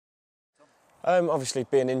Obviously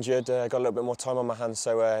being injured, got a little bit more time on my hands,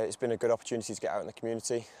 so it's been a good opportunity to get out in the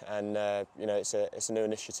community, and you know, it's a new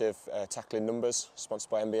initiative, tackling numbers,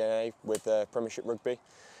 sponsored by NBA with Premiership Rugby.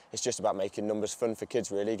 It's just about making numbers fun for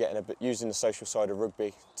kids, really, using the social side of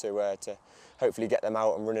rugby to hopefully get them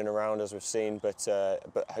out and running around, as we've seen, but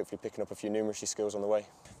hopefully picking up a few numeracy skills on the way.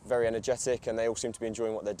 Very energetic, and they all seem to be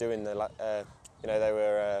enjoying what they're doing. You know, they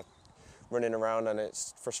were running around, and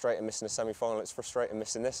it's frustrating missing a semi-final. It's frustrating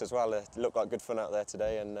missing this as well. It looked like good fun out there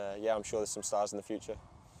today, and yeah, I'm sure there's some stars in the future.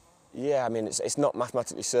 Yeah, I mean, it's not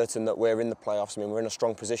mathematically certain that we're in the playoffs. I mean, we're in a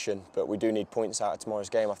strong position, but we do need points out of tomorrow's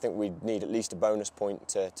game. I think we need at least a bonus point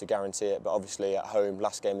to guarantee it, but obviously at home,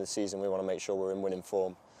 last game of the season, we want to make sure we're in winning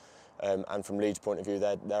form. And from Leeds' point of view,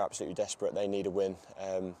 they're absolutely desperate. They need a win.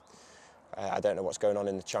 I don't know what's going on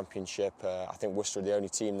in the Championship. I think Worcester are the only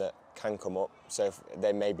team that can come up, so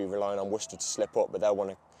they may be relying on Worcester to slip up, but they'll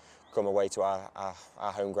want to come away to our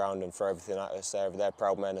home ground and throw everything at us. They're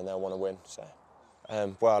proud men, and they'll want to win. So.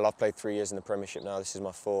 Well, I've played 3 years in the Premiership now. This is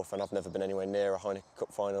my 4th, and I've never been anywhere near a Heineken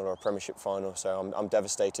Cup final or a Premiership final, so I'm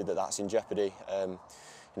devastated that that's in jeopardy. You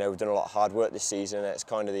know, we've done a lot of hard work this season, and it's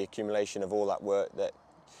kind of the accumulation of all that work that,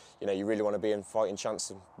 you know, you really want to be in fighting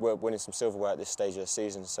chance of winning some silverware at this stage of the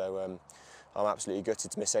season. So I'm absolutely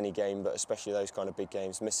gutted to miss any game, but especially those kind of big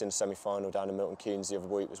games. Missing the semi-final down in Milton Keynes the other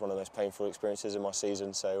week was one of the most painful experiences of my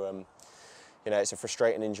season. So you know, it's a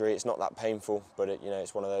frustrating injury. It's not that painful, but you know,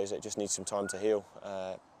 it's one of those that just needs some time to heal.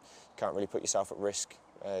 Can't really put yourself at risk,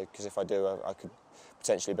 because if I do, I could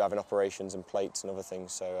potentially be having operations and plates and other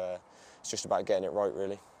things. So it's just about getting it right,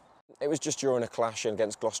 really. It was just during a clash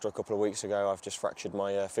against Gloucester a couple of weeks ago. I've just fractured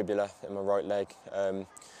my fibula in my right leg.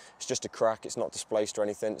 It's just a crack. It's not displaced or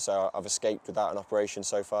anything, so I've escaped without an operation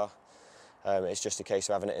so far. It's just a case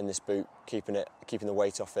of having it in this boot, keeping the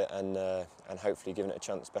weight off it, and hopefully giving it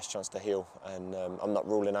a best chance to heal. And I'm not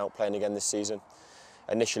ruling out playing again this season.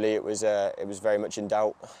 Initially, it was very much in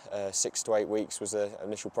doubt. 6 to 8 weeks was the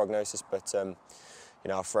initial prognosis, but you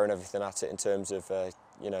know, I've thrown everything at it in terms of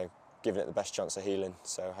you know, giving it the best chance of healing.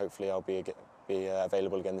 So hopefully, I'll be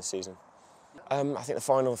available again this season. I think the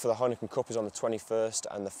final for the Heineken Cup is on the 21st,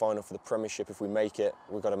 and the final for the Premiership, if we make it,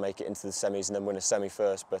 we've got to make it into the semis and then win a semi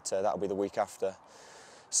first, but that'll be the week after.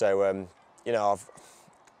 So, you know,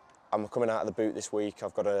 I'm coming out of the boot this week.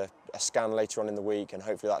 I've got a scan later on in the week, and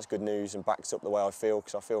hopefully that's good news and backs up the way I feel,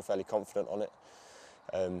 because I feel fairly confident on it.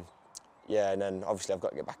 Yeah, and then obviously I've got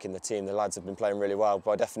to get back in the team. The lads have been playing really well.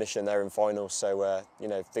 By definition, they're in finals, so you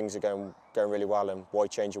know, things are going really well, and why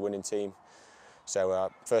change a winning team?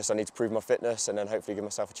 So first I need to prove my fitness, and then hopefully give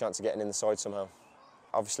myself a chance of getting in the side somehow.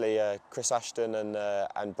 Obviously Chris Ashton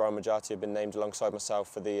and Brian Majati have been named alongside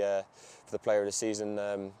myself for the Player of the Season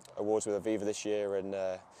awards with Aviva this year, and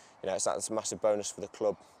you know, that's a massive bonus for the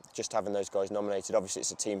club, just having those guys nominated. Obviously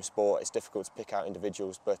it's a team sport, it's difficult to pick out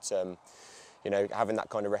individuals, but you know, having that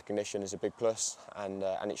kind of recognition is a big plus, and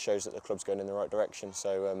it shows that the club's going in the right direction.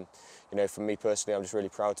 So you know, for me personally, I'm just really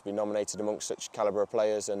proud to be nominated amongst such calibre of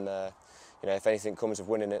players, and you know, if anything comes of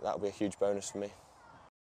winning it, that'll be a huge bonus for me.